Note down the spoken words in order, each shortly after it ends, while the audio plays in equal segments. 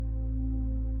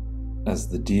As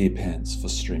the deer pants for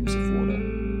streams of water,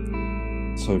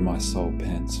 so my soul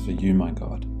pants for you, my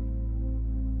God.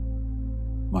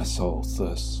 My soul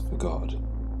thirsts for God,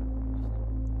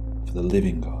 for the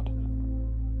living God.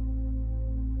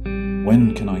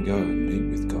 When can I go and meet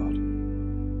with God?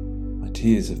 My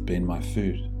tears have been my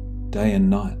food, day and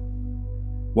night,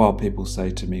 while people say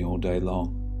to me all day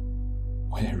long,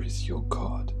 "Where is your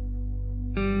God?"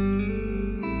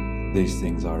 These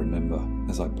things I remember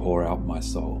as I pour out my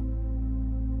soul,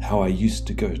 how I used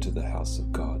to go to the house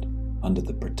of God under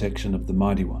the protection of the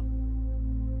Mighty One,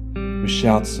 with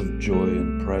shouts of joy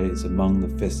and praise among the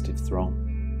festive throng.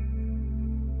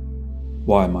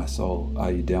 Why, my soul,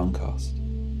 are you downcast?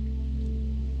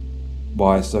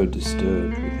 Why so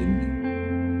disturbed within me?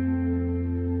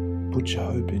 Put your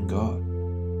hope in God,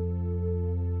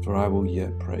 for I will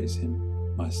yet praise him,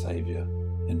 my Saviour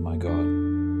and my God.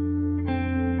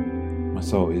 My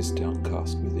soul is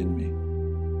downcast within me.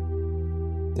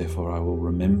 Therefore I will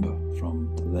remember from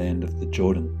the land of the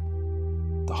Jordan,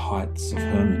 the heights of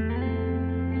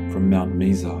Hermon, from Mount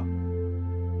Mizar.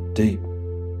 Deep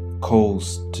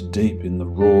calls to deep in the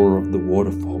roar of the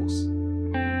waterfalls.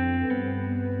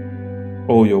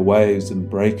 All your waves and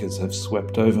breakers have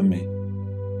swept over me.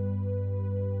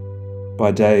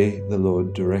 By day the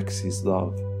Lord directs his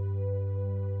love.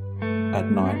 At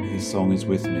night his song is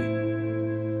with me,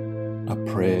 a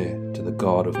prayer to the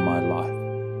God of my life.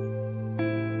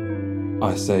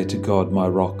 I say to God, my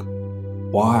rock,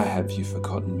 why have you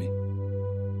forgotten me?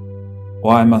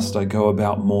 Why must I go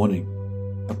about mourning,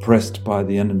 oppressed by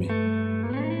the enemy?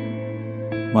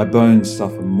 My bones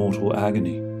suffer mortal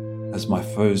agony as my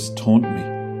foes taunt me,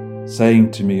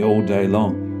 saying to me all day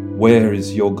long, "Where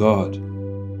is your God?"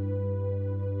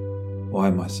 Why,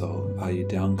 my soul, are you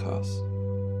downcast?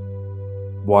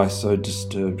 Why so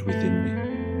disturbed within me?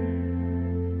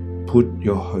 Put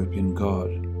your hope in God,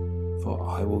 for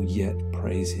I will yet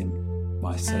praise him,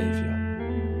 my Saviour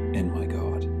and my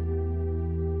God.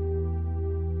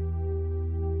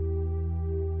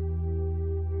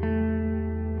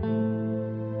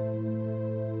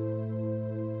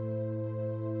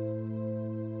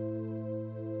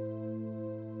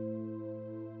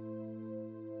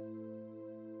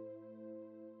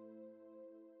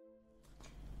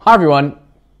 Hi everyone,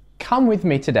 come with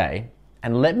me today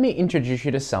and let me introduce you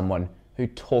to someone who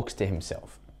talks to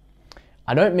himself.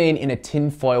 I don't mean in a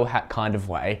tinfoil hat kind of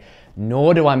way,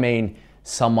 nor do I mean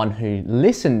someone who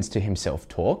listens to himself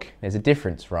talk. There's a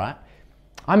difference, right?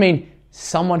 I mean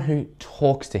someone who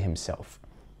talks to himself.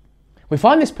 We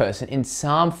find this person in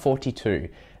Psalm 42.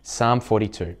 Psalm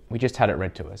 42. We just had it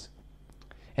read to us.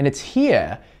 And it's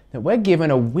here that we're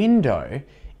given a window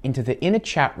into the inner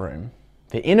chat room,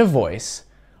 the inner voice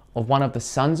of one of the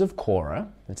sons of Korah,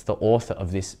 that's the author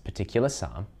of this particular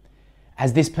psalm,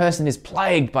 as this person is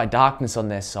plagued by darkness on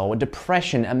their soul, a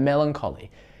depression, a melancholy.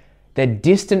 They're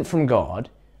distant from God,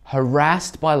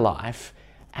 harassed by life,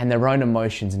 and their own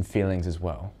emotions and feelings as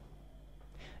well.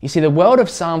 You see, the world of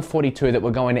Psalm 42 that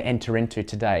we're going to enter into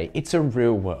today, it's a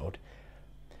real world.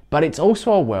 But it's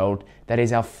also a world that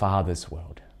is our Father's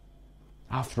world.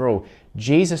 After all,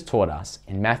 Jesus taught us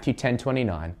in Matthew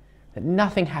 10:29 that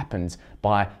nothing happens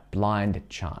by blind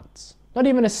chance. Not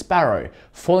even a sparrow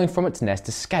falling from its nest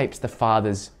escapes the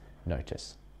Father's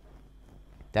notice.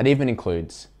 That even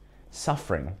includes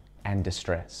suffering and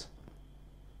distress.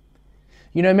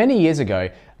 You know, many years ago,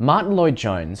 Martin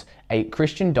Lloyd-Jones, a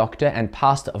Christian doctor and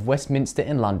pastor of Westminster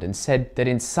in London, said that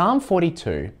in Psalm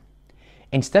 42,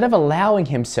 instead of allowing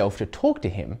himself to talk to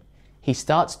him, he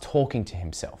starts talking to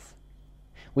himself.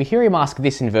 We hear him ask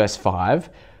this in verse 5,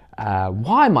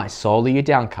 "Why, my soul, are you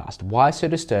downcast? Why so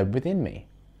disturbed within me?"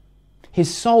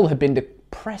 His soul had been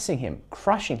depressing him,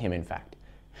 crushing him, in fact.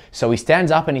 So he stands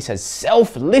up and he says,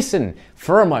 "Self, listen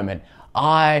for a moment.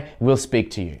 I will speak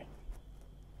to you."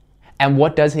 And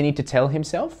what does he need to tell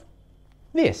himself?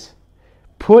 This: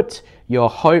 "Put your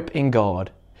hope in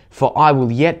God, for I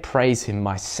will yet praise him,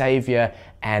 my Saviour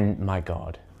and my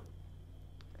God."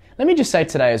 Let me just say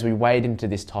today, as we wade into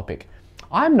this topic,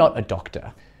 I'm not a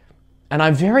doctor. And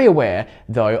I'm very aware,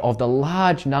 though, of the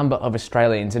large number of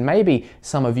Australians, and maybe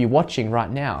some of you watching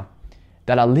right now,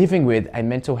 that are living with a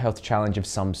mental health challenge of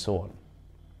some sort.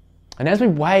 And as we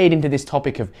wade into this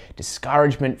topic of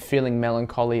discouragement, feeling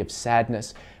melancholy, of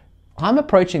sadness, I'm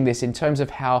approaching this in terms of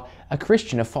how a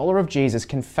Christian, a follower of Jesus,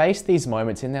 can face these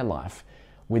moments in their life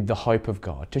with the hope of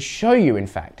God. To show you, in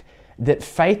fact, that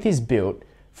faith is built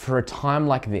for a time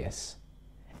like this,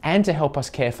 and to help us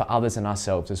care for others and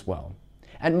ourselves as well.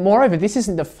 And moreover, this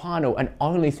isn't the final and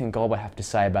only thing God will have to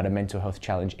say about a mental health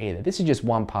challenge either. This is just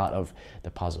one part of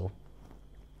the puzzle.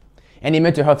 Any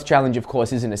mental health challenge, of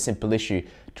course, isn't a simple issue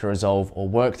to resolve or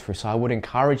work through, so I would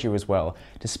encourage you as well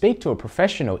to speak to a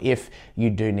professional if you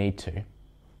do need to.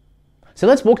 So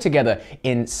let's walk together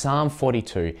in Psalm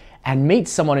 42 and meet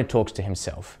someone who talks to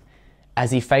himself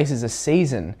as he faces a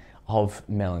season of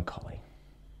melancholy.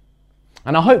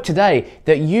 And I hope today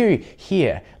that you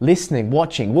here, listening,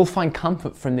 watching, will find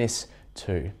comfort from this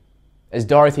too. As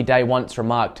Dorothy Day once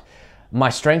remarked, "My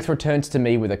strength returns to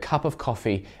me with a cup of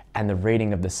coffee and the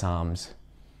reading of the Psalms."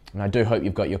 And I do hope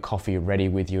you've got your coffee ready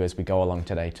with you as we go along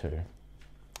today too.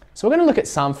 So we're going to look at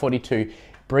Psalm 42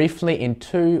 briefly in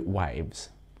two waves.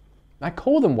 I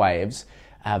call them waves,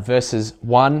 verses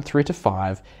 1 through to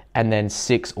 5, and then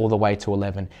 6 all the way to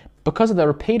 11, because of the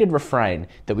repeated refrain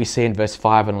that we see in verse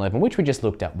 5 and 11, which we just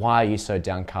looked at. "Why are you so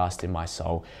downcast in my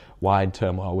soul? Why in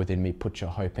turmoil within me? Put your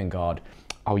hope in God.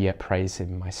 I'll yet praise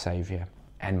him, my Saviour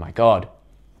and my God."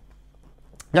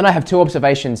 Then I have two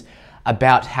observations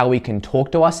about how we can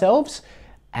talk to ourselves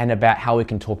and about how we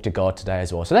can talk to God today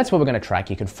as well. So that's what we're going to track.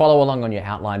 You can follow along on your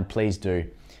outline, please do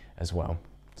as well.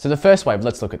 So the first wave,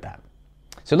 let's look at that.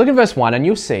 So look at verse 1 and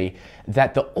you'll see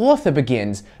that the author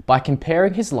begins by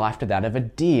comparing his life to that of a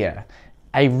deer,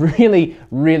 a really,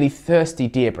 really thirsty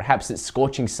deer. Perhaps it's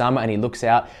scorching summer and he looks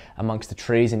out amongst the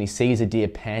trees and he sees a deer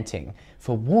panting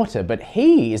for water, but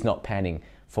he is not panting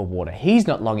for water. He's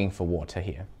not longing for water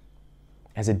here.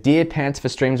 As a deer pants for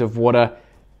streams of water,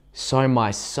 so my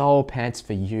soul pants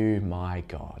for you, my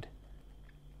God.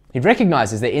 He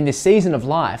recognizes that in this season of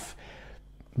life,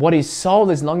 what his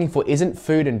soul is longing for isn't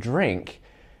food and drink,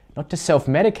 not to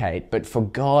self-medicate, but for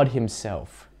God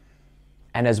himself.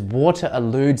 And as water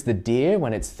eludes the deer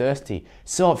when it's thirsty,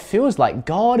 so it feels like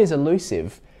God is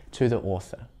elusive to the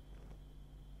author.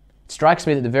 It strikes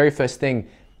me that the very first thing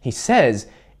he says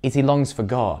is he longs for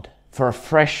God, for a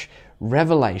fresh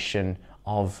revelation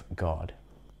of God.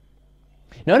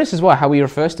 Notice as well how he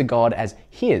refers to God as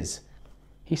his.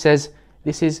 He says,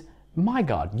 "This is my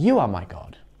God. You are my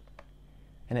God."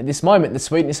 And at this moment, the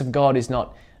sweetness of God is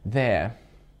not there.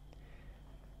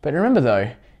 But remember though,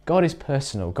 God is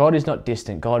personal. God is not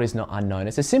distant. God is not unknown.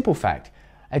 It's a simple fact,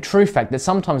 a true fact that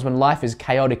sometimes when life is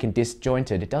chaotic and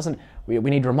disjointed, we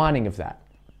need reminding of that.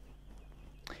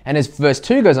 And as verse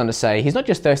 2 goes on to say, he's not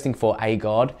just thirsting for a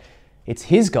God, it's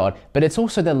his God, but it's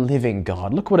also the living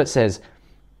God. Look what it says.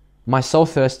 "My soul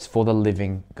thirsts for the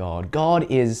living God." God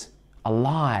is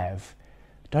alive.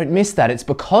 Don't miss that. It's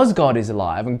because God is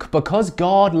alive and because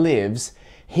God lives,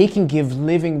 he can give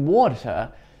living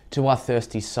water to our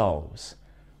thirsty souls.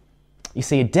 You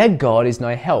see, a dead God is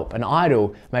no help. An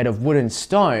idol made of wood and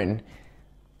stone,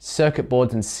 circuit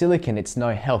boards and silicon, it's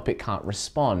no help. It can't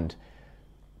respond.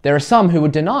 There are some who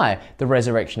would deny the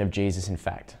resurrection of Jesus, in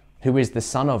fact, who is the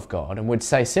Son of God, and would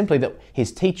say simply that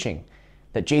his teaching,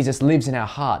 that Jesus lives in our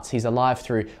hearts, he's alive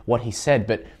through what he said.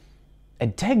 But a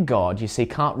dead God, you see,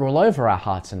 can't rule over our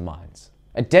hearts and minds.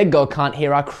 A dead God can't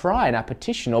hear our cry and our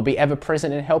petition or be ever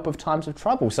present in help of times of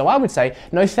trouble. So I would say,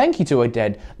 no thank you to a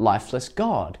dead, lifeless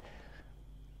God.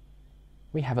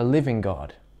 We have a living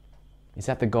God. Is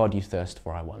that the God you thirst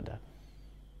for, I wonder?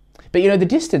 But the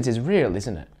distance is real,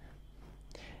 isn't it?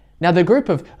 Now, the group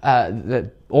of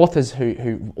the authors who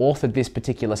authored this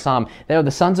particular psalm, they were the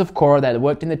sons of Korah. They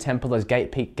worked in the temple as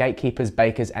gatekeepers,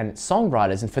 bakers, and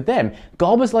songwriters. And for them,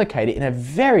 God was located in a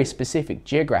very specific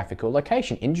geographical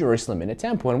location in Jerusalem in a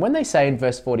temple. And when they say in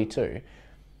verse 42,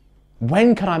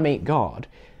 "When can I meet God?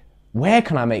 Where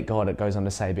can I meet God?" it goes on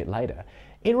to say a bit later.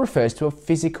 It refers to a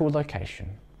physical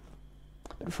location.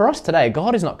 But for us today,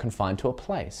 God is not confined to a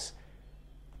place.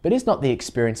 But is not the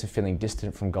experience of feeling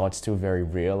distant from God still very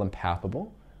real and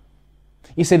palpable?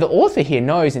 You see, the author here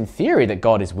knows in theory that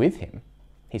God is with him.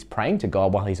 He's praying to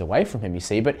God while he's away from him, you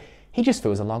see, but he just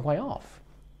feels a long way off.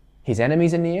 His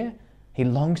enemies are near. He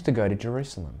longs to go to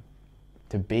Jerusalem,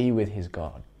 to be with his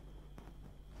God.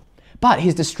 But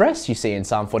his distress, you see, in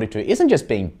Psalm 42, isn't just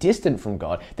being distant from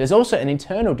God. There's also an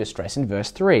internal distress in verse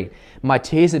 3. "My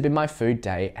tears have been my food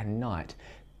day and night."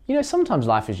 Sometimes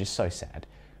life is just so sad.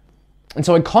 And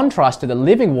so in contrast to the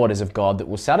living waters of God that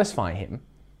will satisfy him,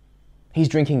 he's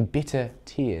drinking bitter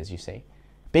tears, you see,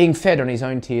 being fed on his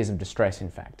own tears of distress, in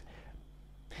fact.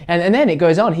 And then it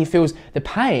goes on, he feels the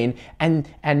pain and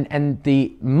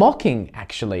the mocking,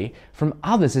 actually, from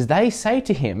others as they say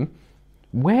to him,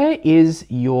 "Where is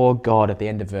your God?" at the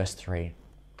end of verse 3.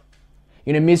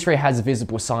 Misery has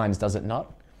visible signs, does it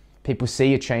not? People see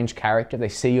your changed character, they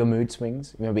see your mood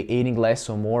swings, you may be eating less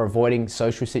or more, avoiding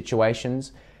social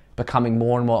situations, becoming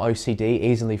more and more OCD,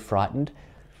 easily frightened.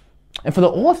 And for the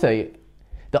author,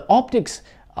 the optics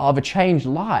of a changed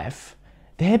life,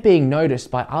 they're being noticed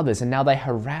by others and now they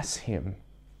harass him.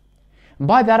 And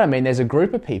by that I mean there's a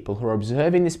group of people who are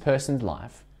observing this person's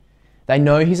life. They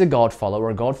know he's a God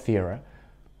follower, a God-fearer.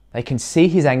 They can see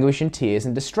his anguish and tears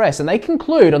and distress, and they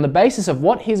conclude on the basis of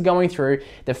what he's going through,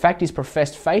 the fact he's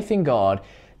professed faith in God,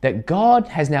 that God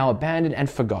has now abandoned and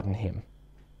forgotten him.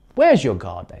 Where's your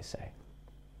God, they say.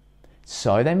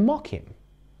 So they mock him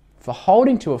for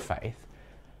holding to a faith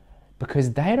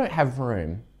because they don't have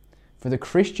room for the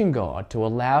Christian God to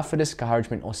allow for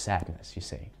discouragement or sadness, you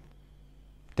see.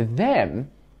 To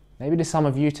them, maybe to some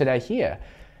of you today here,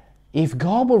 if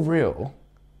God were real,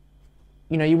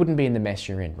 you wouldn't be in the mess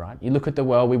you're in, right? You look at the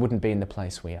world, we wouldn't be in the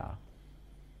place we are.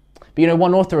 But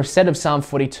one author has said of Psalm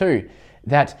 42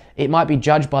 that it might be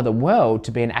judged by the world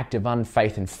to be an act of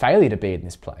unfaith and failure to be in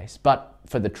this place. But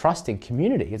for the trusting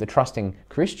community, the trusting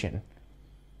Christian,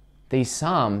 these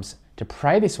Psalms, to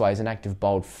pray this way is an act of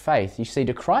bold faith. You see,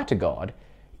 to cry to God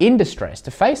in distress,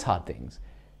 to face hard things,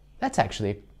 that's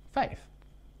actually faith.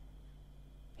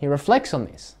 He reflects on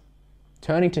this,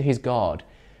 turning to his God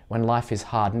when life is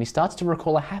hard, and he starts to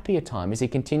recall a happier time as he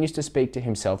continues to speak to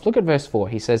himself. Look at verse 4.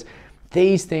 He says,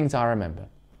 "These things I remember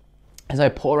as I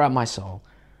pour out my soul,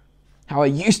 how I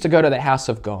used to go to the house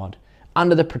of God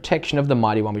under the protection of the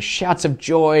Mighty One with shouts of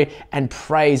joy and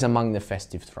praise among the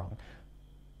festive throng."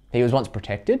 He was once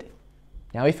protected,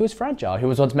 now he feels fragile. He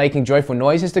was once making joyful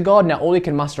noises to God, now all he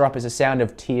can muster up is a sound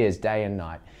of tears day and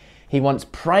night. He once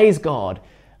praised God,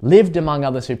 lived among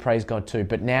others who praise God too,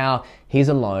 but now he's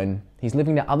alone. He's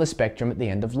living the other spectrum at the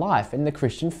end of life. In the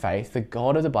Christian faith, the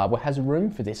God of the Bible has room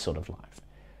for this sort of life.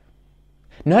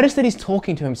 Notice that he's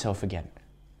talking to himself again.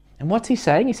 And what's he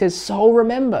saying? He says, "Soul,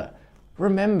 remember,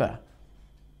 remember."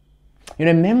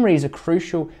 Memory is a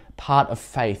crucial part of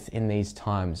faith in these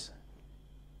times.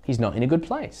 He's not in a good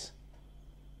place.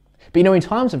 But in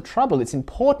times of trouble, it's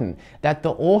important that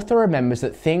the author remembers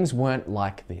that things weren't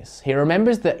like this. He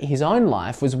remembers that his own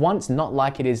life was once not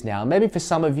like it is now. Maybe for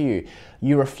some of you,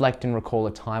 you reflect and recall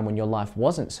a time when your life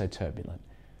wasn't so turbulent.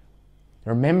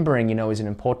 Remembering, is an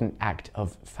important act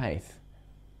of faith.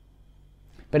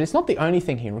 But it's not the only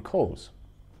thing he recalls.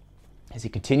 As he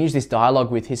continues this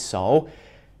dialogue with his soul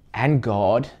and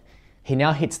God, he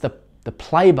now hits the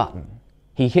play button.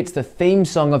 He hits the theme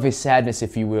song of his sadness,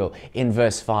 if you will, in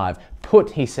verse 5.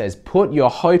 He says, "Put your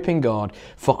hope in God,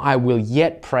 for I will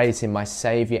yet praise him, my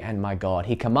Saviour and my God."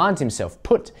 He commands himself,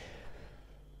 put.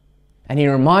 And he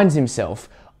reminds himself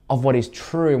of what is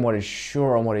true and what is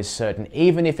sure and what is certain,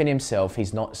 even if in himself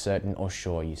he's not certain or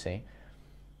sure, you see.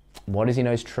 What does he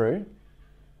know is true?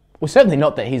 Well, certainly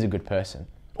not that he's a good person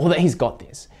or that he's got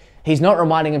this. He's not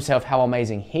reminding himself how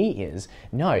amazing he is.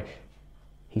 No,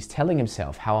 he's telling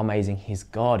himself how amazing his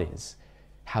God is,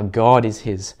 how God is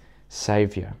his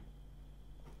Saviour.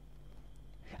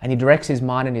 And he directs his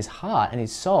mind and his heart and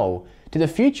his soul to the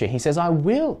future. He says, "I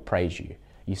will praise you."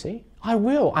 You see? I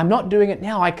will. I'm not doing it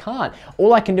now. I can't.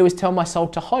 All I can do is tell my soul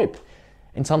to hope.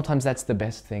 And sometimes that's the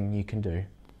best thing you can do.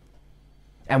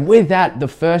 And with that, the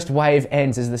first wave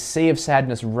ends as the sea of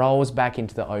sadness rolls back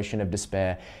into the ocean of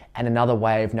despair, and another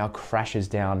wave now crashes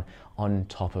down on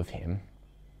top of him.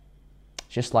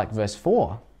 Just like verse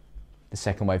 4, the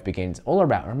second wave begins, all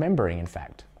about remembering, in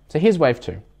fact. So here's wave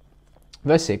 2.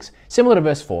 Verse 6, similar to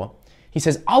verse 4, he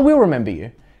says, "I will remember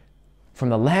you from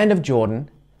the land of Jordan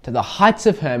to the heights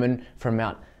of Hermon, from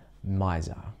Mount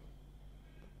Mizar."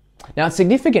 Now it's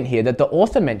significant here that the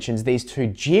author mentions these two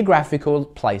geographical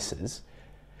places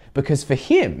because for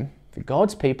him, for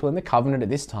God's people in the covenant at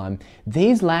this time,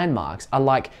 these landmarks are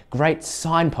like great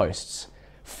signposts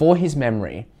for his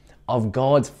memory of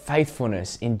God's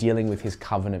faithfulness in dealing with his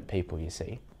covenant people, you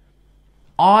see.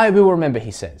 I will remember,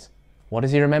 he says. What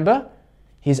does he remember?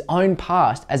 His own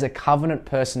past as a covenant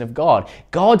person of God.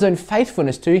 God's own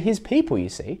faithfulness to his people, you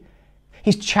see.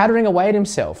 He's chattering away at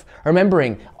himself,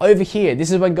 remembering, over here,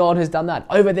 this is when God has done that.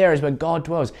 Over there is where God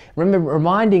dwells.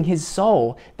 Reminding his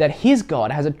soul that his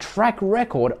God has a track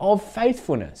record of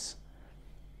faithfulness.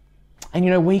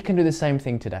 And we can do the same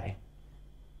thing today.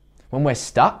 When we're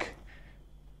stuck,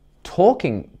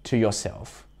 talking to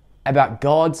yourself about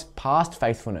God's past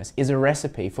faithfulness is a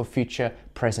recipe for future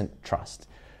present trust.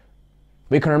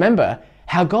 We can remember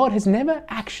how God has never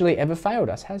actually ever failed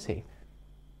us, has he?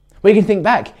 We can think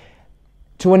back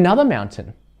to another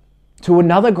mountain, to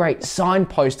another great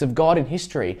signpost of God in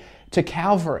history, to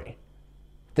Calvary,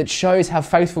 that shows how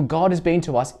faithful God has been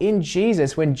to us in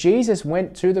Jesus. When Jesus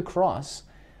went to the cross,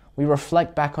 we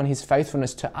reflect back on his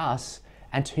faithfulness to us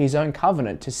and to his own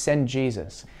covenant to send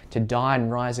Jesus to die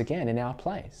and rise again in our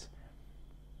place.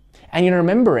 And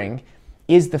remembering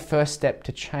is the first step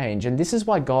to change. And this is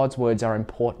why God's words are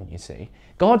important, you see.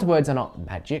 God's words are not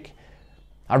magic.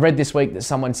 I read this week that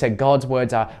someone said God's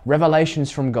words are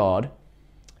revelations from God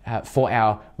for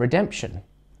our redemption.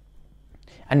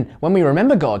 And when we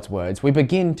remember God's words, we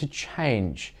begin to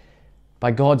change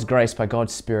by God's grace, by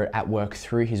God's Spirit at work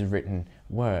through His written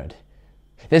word.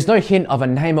 There's no hint of a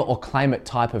name it or claim it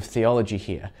type of theology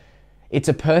here. It's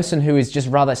a person who is just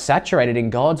rather saturated in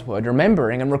God's word,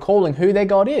 remembering and recalling who their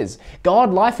God is.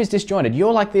 God, life is disjointed.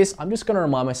 You're like this. I'm just going to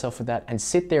remind myself of that and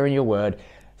sit there in your word,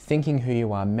 thinking who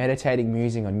you are, meditating,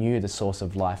 musing on you, the source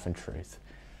of life and truth.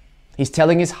 He's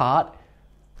telling his heart,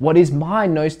 what is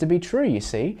mine knows to be true, you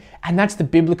see. And that's the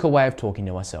biblical way of talking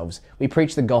to ourselves. We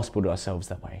preach the gospel to ourselves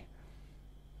that way.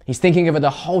 He's thinking of the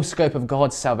whole scope of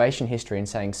God's salvation history and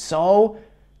saying, so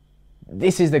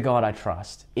this is the God I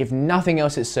trust. If nothing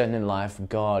else is certain in life,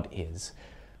 God is.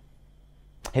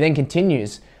 He then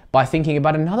continues by thinking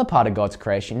about another part of God's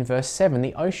creation, verse 7,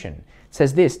 the ocean. It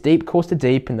says this, deep calls to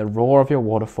deep in the roar of your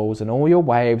waterfalls, and all your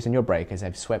waves and your breakers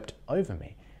have swept over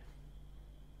me.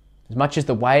 As much as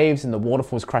the waves and the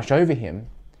waterfalls crash over him,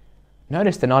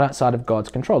 notice they're not outside of God's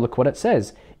control. Look what it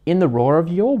says, in the roar of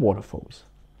your waterfalls,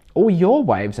 all your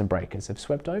waves and breakers have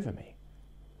swept over me.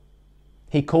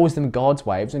 He calls them God's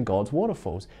waves and God's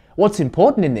waterfalls. What's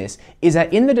important in this is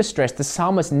that in the distress, the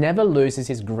psalmist never loses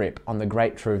his grip on the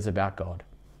great truths about God.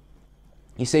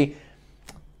 You see,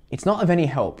 it's not of any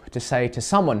help to say to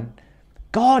someone,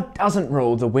 God doesn't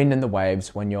rule the wind and the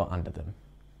waves when you're under them.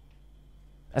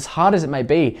 As hard as it may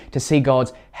be to see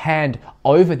God's hand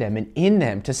over them and in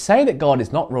them, to say that God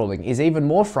is not ruling is even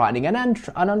more frightening and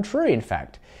untrue, in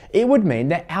fact. It would mean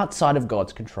they're outside of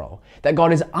God's control, that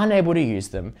God is unable to use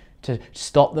them, to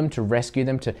stop them, to rescue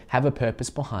them, to have a purpose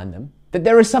behind them. That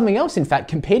there is something else, in fact,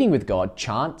 competing with God,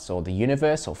 chance or the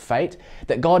universe or fate,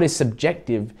 that God is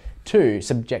subjected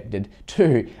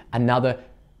to another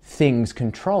thing's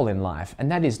control in life,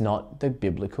 and that is not the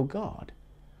biblical God.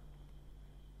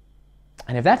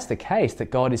 And if that's the case, that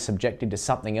God is subjected to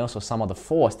something else or some other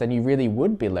force, then you really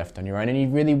would be left on your own and you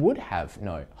really would have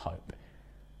no hope.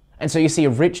 And so you see, a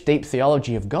rich, deep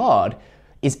theology of God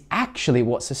is actually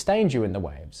what sustains you in the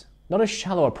waves. Not a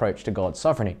shallow approach to God's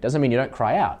sovereignty. Doesn't mean you don't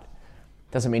cry out.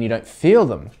 Doesn't mean you don't feel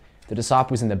them. The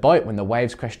disciples in the boat, when the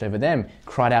waves crashed over them,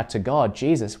 cried out to God,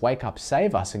 Jesus, wake up,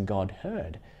 save us, and God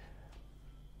heard.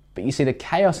 But you see, the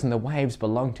chaos and the waves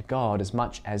belong to God as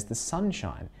much as the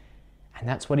sunshine. And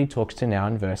that's what he talks to now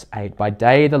in verse 8. By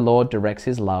day the Lord directs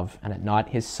his love, and at night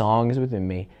his song is within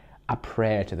me, a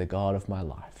prayer to the God of my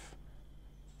life.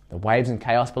 The waves and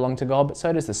chaos belong to God, but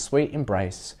so does the sweet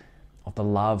embrace of the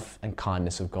love and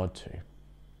kindness of God too.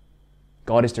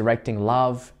 God is directing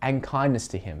love and kindness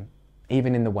to him,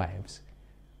 even in the waves.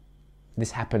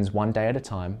 This happens one day at a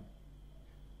time,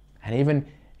 and even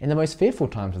in the most fearful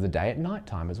times of the day, at night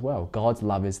time as well. God's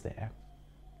love is there.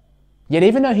 Yet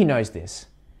even though he knows this,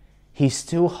 he's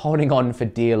still holding on for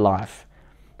dear life,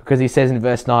 because he says in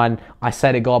verse 9, I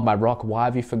say to God, my rock, why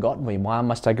have you forgotten me? Why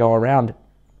must I go around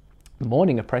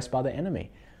mourning, oppressed by the enemy?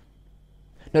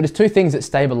 Notice two things that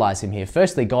stabilize him here.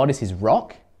 Firstly, God is his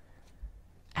rock,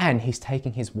 and he's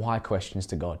taking his why questions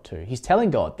to God too. He's telling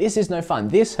God, this is no fun.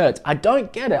 This hurts. I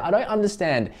don't get it. I don't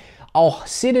understand. I'll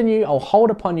sit in you. I'll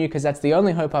hold upon you because that's the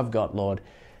only hope I've got, Lord.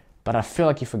 But I feel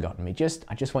like you've forgotten me.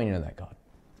 I just want you to know that, God.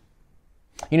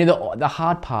 You know, the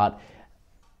hard part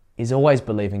is always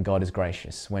believing God is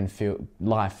gracious when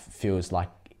life feels like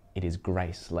it is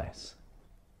graceless.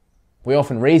 We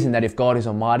often reason that if God is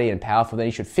almighty and powerful, then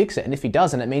he should fix it. And if he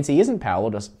doesn't, it means he isn't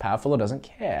powerful or doesn't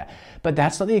care. But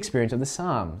that's not the experience of the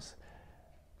Psalms.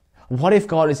 What if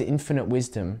God is infinite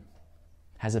wisdom,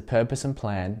 has a purpose and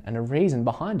plan and a reason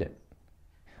behind it?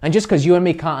 And just because you and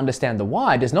me can't understand the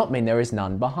why does not mean there is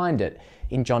none behind it.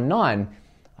 In John 9,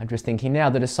 I'm just thinking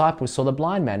now, the disciples saw the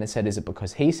blind man and said, is it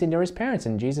because he sinned or his parents?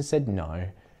 And Jesus said, no,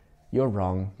 you're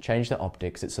wrong. Change the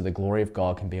optics. It's so the glory of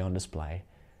God can be on display.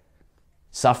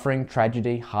 Suffering,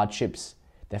 tragedy, hardships,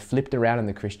 they're flipped around in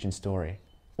the Christian story,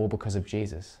 all because of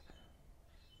Jesus.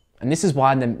 And this is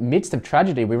why in the midst of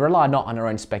tragedy, we rely not on our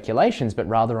own speculations, but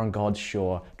rather on God's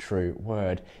sure, true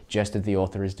word, just as the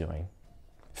author is doing.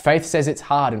 Faith says it's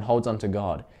hard and holds on to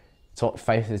God. It's what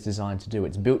faith is designed to do.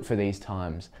 It's built for these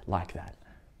times like that.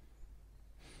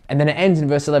 And then it ends in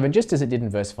verse 11, just as it did in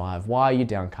verse 5. Why are you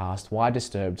downcast? Why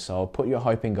disturbed soul? Put your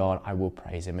hope in God. I will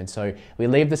praise him. And so we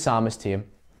leave the psalmist here,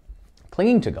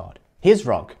 clinging to God, his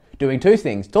rock, doing two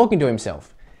things, talking to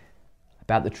himself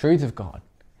about the truth of God,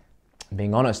 and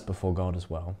being honest before God as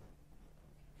well.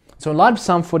 So in light of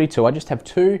Psalm 42, I just have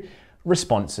two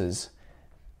responses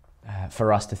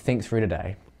for us to think through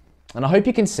today. And I hope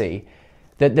you can see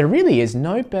that there really is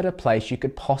no better place you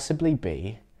could possibly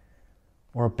be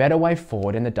or a better way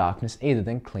forward in the darkness either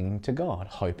than clinging to God,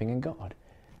 hoping in God.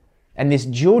 And this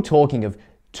dual talking of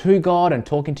to God and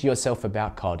talking to yourself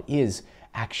about God is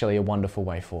actually a wonderful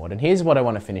way forward. And here's what I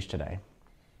want to finish today.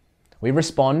 We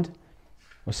respond,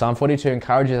 well, Psalm 42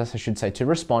 encourages us, I should say, to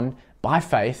respond by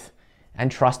faith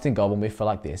and trust in God when we feel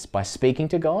like this, by speaking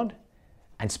to God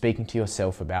and speaking to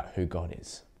yourself about who God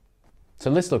is. So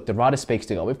let's look, the writer speaks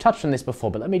to God. We've touched on this before,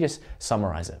 but let me just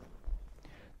summarize it.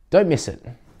 Don't miss it.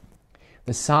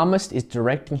 The psalmist is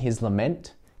directing his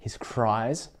lament, his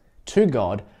cries to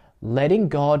God, letting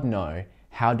God know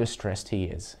how distressed he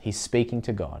is. He's speaking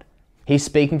to God. He's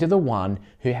speaking to the one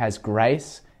who has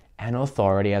grace and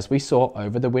authority, as we saw,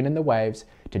 over the wind and the waves,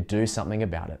 to do something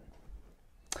about it.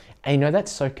 And you know,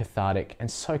 that's so cathartic and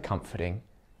so comforting.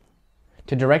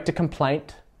 To direct a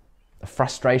complaint, a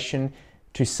frustration,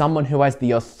 to someone who has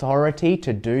the authority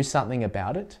to do something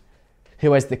about it,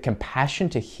 who has the compassion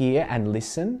to hear and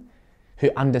listen, who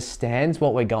understands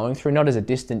what we're going through, not as a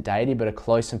distant deity, but a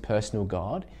close and personal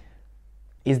God.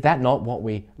 Is that not what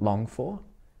we long for?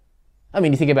 I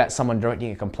mean, you think about someone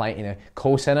directing a complaint in a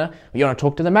call center. You want to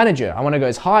talk to the manager. I want to go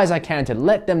as high as I can to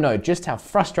let them know just how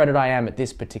frustrated I am at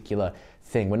this particular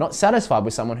thing. We're not satisfied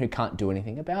with someone who can't do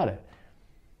anything about it.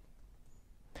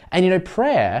 And you know,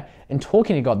 prayer and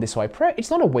talking to God this way, prayer, it's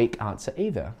not a weak answer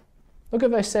either. Look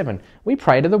at verse 7. We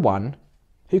pray to the one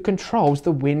who controls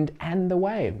the wind and the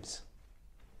waves.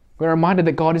 We're reminded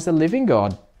that God is the living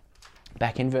God,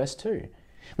 back in verse 2.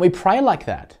 We pray like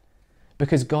that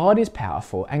because God is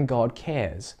powerful and God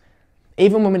cares.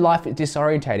 Even when life is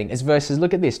disorientating, as verses,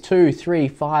 look at this, 2, 3,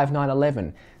 5, 9,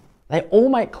 11, they all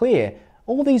make clear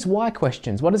all these why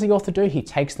questions. What does the author do? He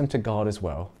takes them to God as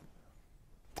well.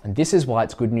 And this is why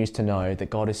it's good news to know that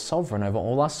God is sovereign over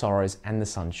all our sorrows and the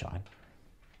sunshine.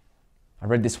 I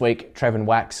read this week, Trevin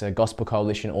Wax, a Gospel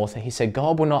Coalition author, he said,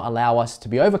 God will not allow us to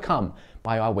be overcome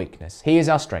by our weakness. He is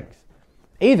our strength.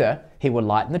 Either he will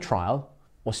lighten the trial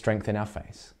or strengthen our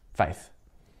faith.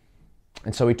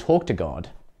 And so we talk to God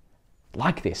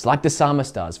like this, like the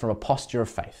psalmist does, from a posture of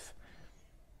faith.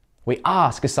 We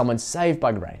ask as someone saved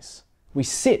by grace. We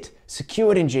sit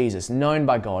secured in Jesus, known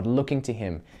by God, looking to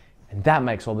him. And that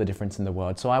makes all the difference in the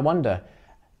world. So I wonder,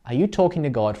 are you talking to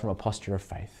God from a posture of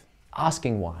faith?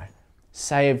 Asking why?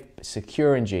 Saved,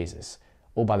 secure in Jesus,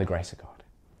 all by the grace of God.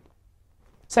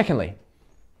 Secondly,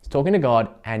 he's talking to God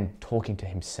and talking to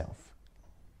himself.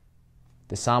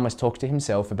 The psalmist talks to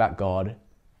himself about God,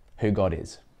 who God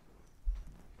is.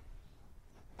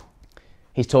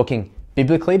 He's talking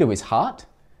biblically to his heart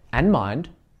and mind,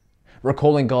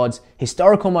 recalling God's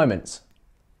historical moments,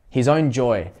 his own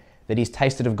joy that he's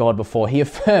tasted of God before. He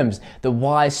affirms the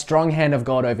wise, strong hand of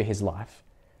God over his life,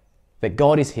 that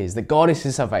God is his, that God is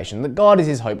his salvation, that God is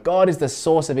his hope, God is the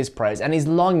source of his praise, and he's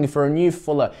longing for a new,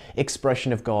 fuller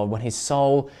expression of God when his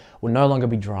soul will no longer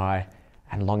be dry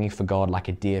and longing for God like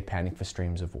a deer panting for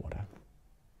streams of water.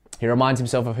 He reminds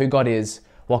himself of who God is,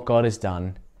 what God has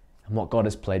done, and what God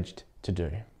has pledged to do.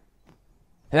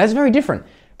 And that's very different,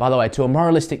 by the way, to a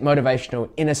moralistic, motivational,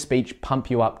 inner speech, pump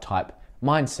you up type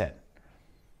mindset.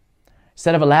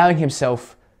 Instead of allowing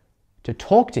himself to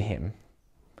talk to him,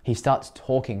 he starts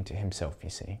talking to himself, you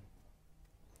see.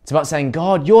 It's about saying,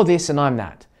 God, you're this and I'm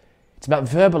that. It's about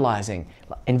verbalizing,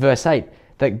 in verse 8,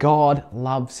 that God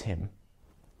loves him,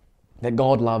 that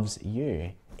God loves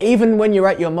you. Even when you're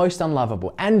at your most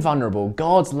unlovable and vulnerable,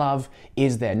 God's love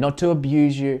is there, not to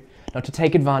abuse you, not to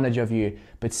take advantage of you,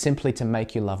 but simply to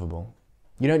make you lovable.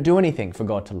 You don't do anything for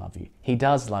God to love you. He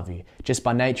does love you. Just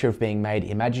by nature of being made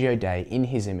Imago Dei, in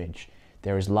his image,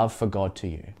 there is love for God to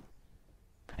you.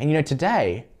 And you know,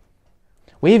 today,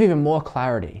 we have even more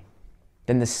clarity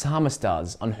than the psalmist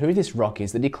does on who this rock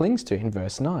is that he clings to in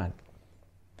verse 9.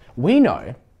 We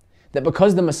know that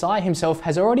because the Messiah himself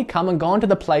has already come and gone to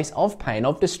the place of pain,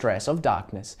 of distress, of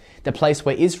darkness, the place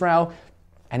where Israel,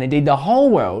 and indeed the whole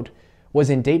world, was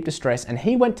in deep distress, and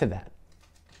he went to that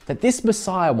this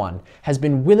Messiah one has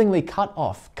been willingly cut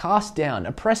off, cast down,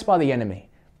 oppressed by the enemy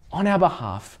on our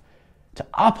behalf to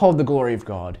uphold the glory of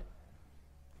God.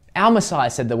 Our Messiah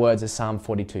said the words of Psalm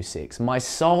 42:6, "My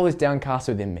soul is downcast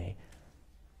within me."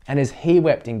 And as he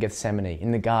wept in Gethsemane,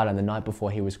 in the garden the night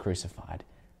before he was crucified.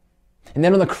 And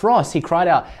then on the cross, he cried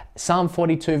out, Psalm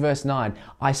 42 verse 9,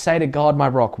 "I say to God, my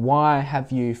rock, why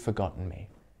have you forgotten me?"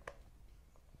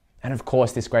 And of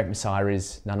course, this great Messiah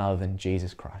is none other than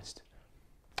Jesus Christ.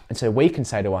 And so we can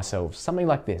say to ourselves something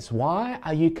like this: why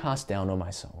are you cast down, O my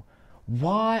soul?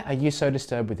 Why are you so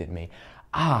disturbed within me?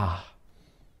 I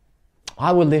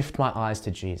will lift my eyes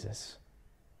to Jesus.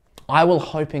 I will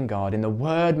hope in God, in the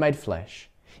Word made flesh,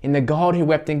 in the God who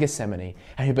wept in Gethsemane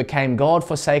and who became God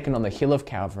forsaken on the hill of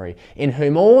Calvary, in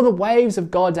whom all the waves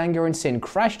of God's anger and sin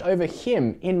crashed over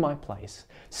him in my place.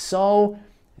 So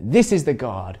this is the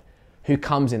God who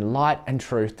comes in light and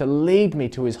truth to lead me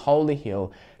to his holy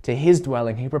hill, to his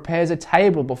dwelling. He prepares a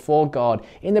table before God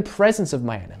in the presence of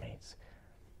my enemies.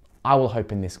 I will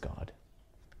hope in this God,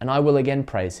 and I will again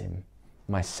praise him,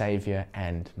 my Saviour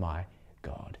and my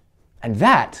God. And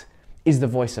that is the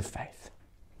voice of faith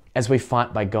as we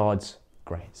fight by God's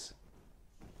grace.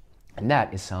 And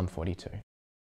that is Psalm 42.